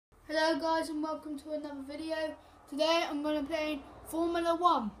Hello guys and welcome to another video. Today I'm going to play Formula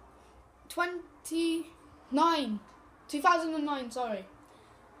 1 2009 sorry.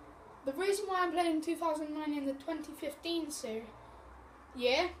 The reason why I'm playing 2009 in the 2015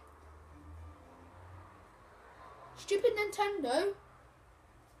 year, stupid Nintendo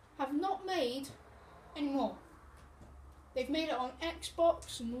have not made anymore. They've made it on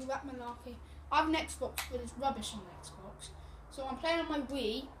Xbox and all that malarkey. I have an Xbox but it's rubbish on Xbox. So I'm playing on my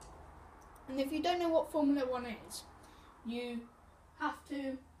Wii. And if you don't know what Formula 1 is, you have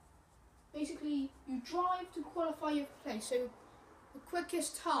to, basically, you drive to qualify your place. So the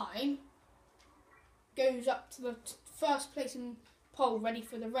quickest time goes up to the first place in pole ready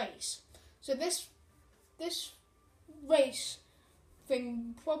for the race. So this race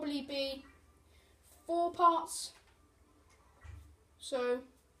thing will probably be 4 parts. So,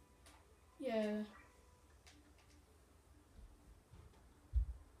 yeah.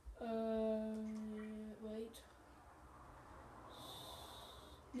 Wait.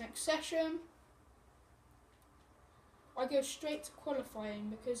 Next session. I go straight to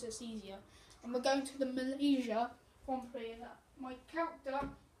qualifying because it's easier. And we're going to the Malaysia Grand Prix. My character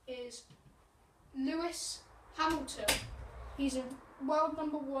is Lewis Hamilton. He's a world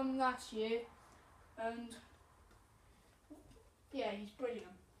 #1 last year. And yeah, he's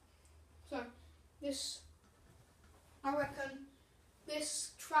brilliant. So I reckon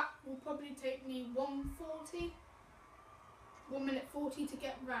this track will probably take me 1 minute 40 to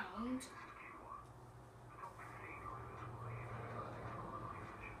get round.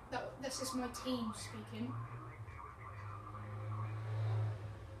 This is my team speaking.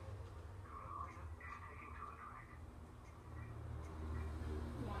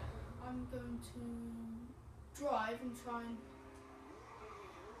 Right, I'm going to drive and try and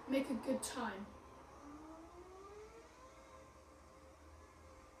make a good time.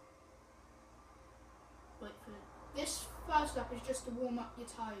 Wait for it. This first lap is just to warm up your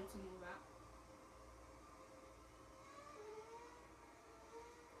tyres and all that.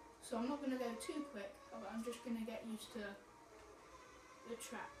 So I'm not going to go too quick, but I'm just going to get used to the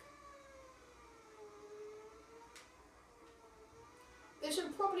track. This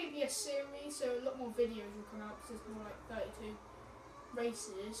will probably be a series, so a lot more videos will come out because there's more like 32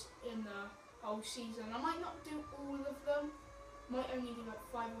 races in the whole season. I might not do all of them, might only do like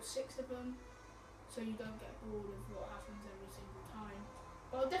 5 or 6 of them. So you don't get bored of what happens every single time.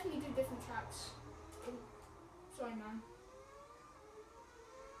 But I'll definitely do different tracks. Oh, sorry man.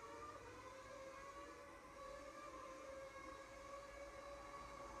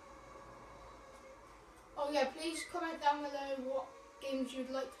 Oh yeah, please comment down below what games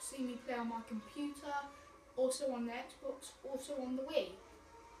you'd like to see me play on my computer, also on the Xbox, also on the Wii.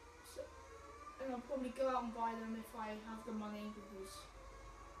 And I'll probably go out and buy them if I have the money because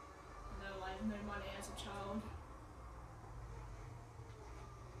no, I have no money as a child.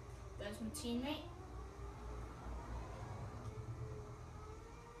 There's my teammate.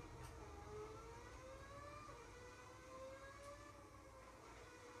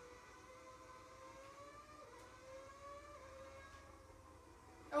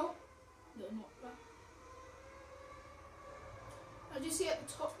 Oh, no, not that. As you see at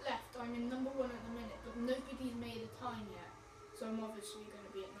the top left, I'm in #1 at the minute, but nobody's made a time yet. So I'm obviously going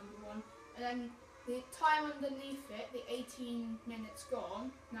to be at #1. And then the time underneath it, the 18 minutes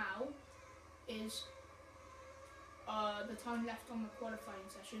gone now, is the time left on the qualifying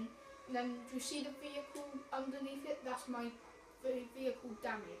session. And then do you see the vehicle underneath it? That's my vehicle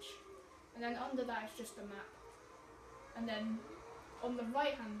damage. And then under that is just a map. And then on the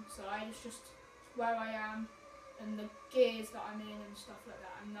right hand side is just where I am and the gears that I'm in and stuff like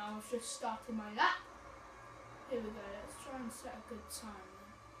that. And now I've just started my lap. Here we go, let's try and set a good time.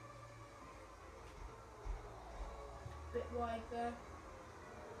 Bit wide there.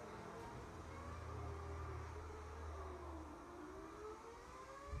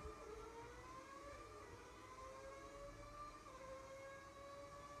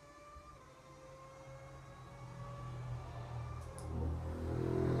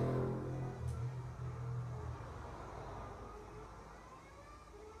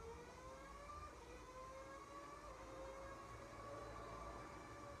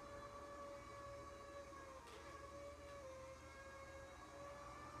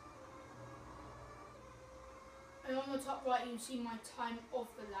 And on the top right you see my time of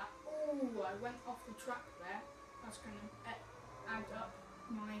the lap. Oh, I went off the track there. That's going to add up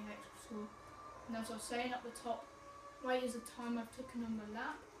my extra score. And as I was saying, up the top right is the time I've taken on the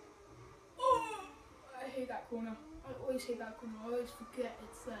lap. Oh, I hate that corner. I always hate that corner. I always forget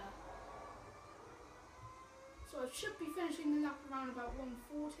it's there. So I should be finishing the lap around about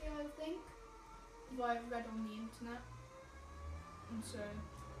 140, I what I've read on the internet, and so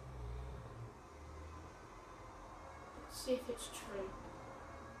let's see if it's true.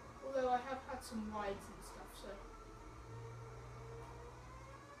 Although I have had some rides and stuff, so.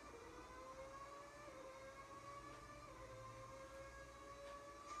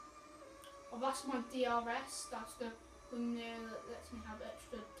 Oh, that's my DRS. That's the thing there that lets me have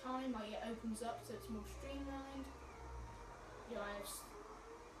extra time. Like it opens up so it's more streamlined. Yeah, I was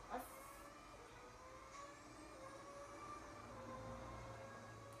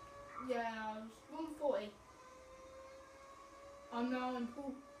 140. I'm now in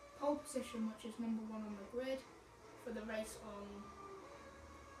pole position, which is number 1 on the grid for the race on.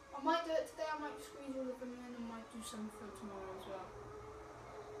 I might do it today. I might squeeze all of them in. I might do some for tomorrow as well.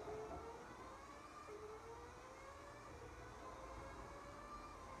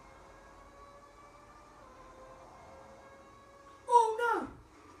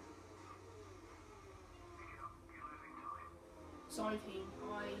 Sorry team,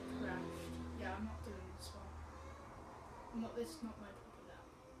 I crashed. Yeah, I'm not doing this one. This is not my proper lap.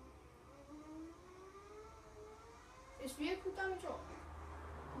 Is vehicle damage off?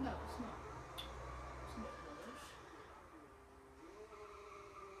 No, it's not. It's not rubbish.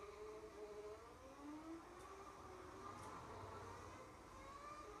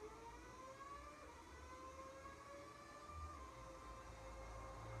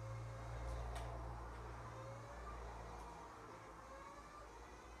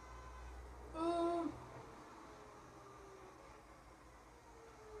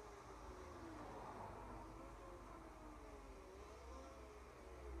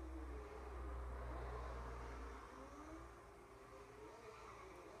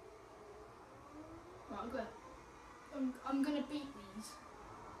 I'm gonna beat these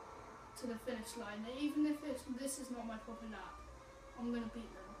to the finish line. Even if this is not my proper lap, I'm gonna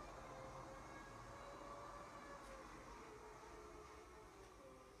beat them.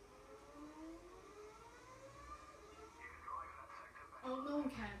 Oh, no one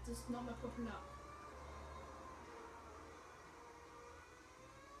cares. This is not my proper lap.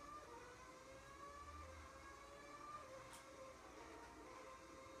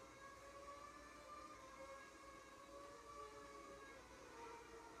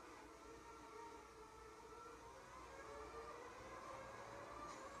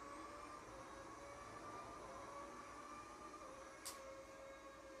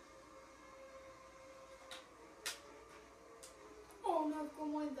 I've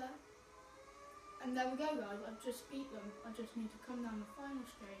gone wide there. And there we go guys, I've just beat them. I just need to come down the final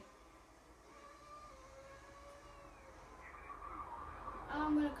straight. And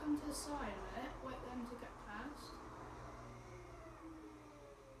I'm going to come to the side of it, wait them to get past.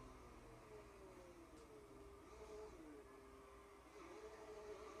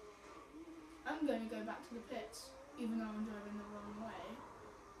 I'm going to go back to the pits, even though I'm driving the wrong way.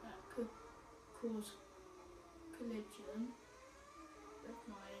 That could cause collision with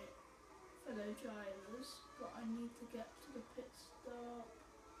my fellow drivers, but I need to get to the pit stop.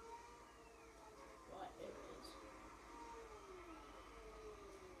 Right, here it is.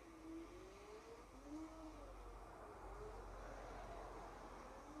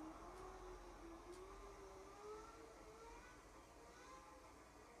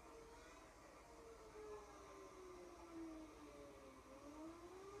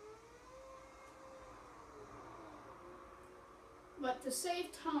 But to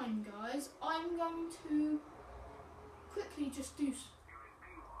save time, guys, I'm going to quickly just do.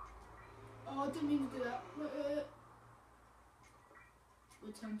 Oh, I didn't mean to do that.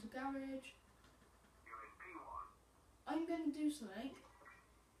 Return to garage. I'm going to do something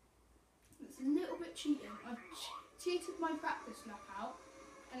that's a little bit cheating. I've cheated my practice lap out,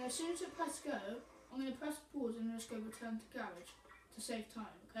 and as soon as I press go, I'm going to press pause and just go return to garage to save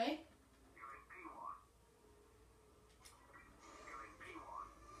time, okay?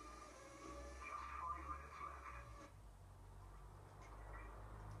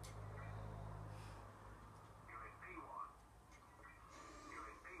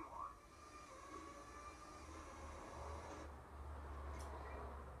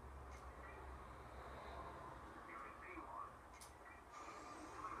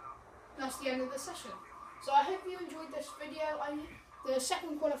 That's the end of the session. So I hope you enjoyed this video. The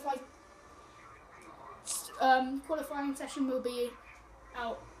second qualifying session will be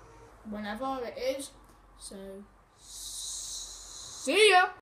out whenever it is. So see ya.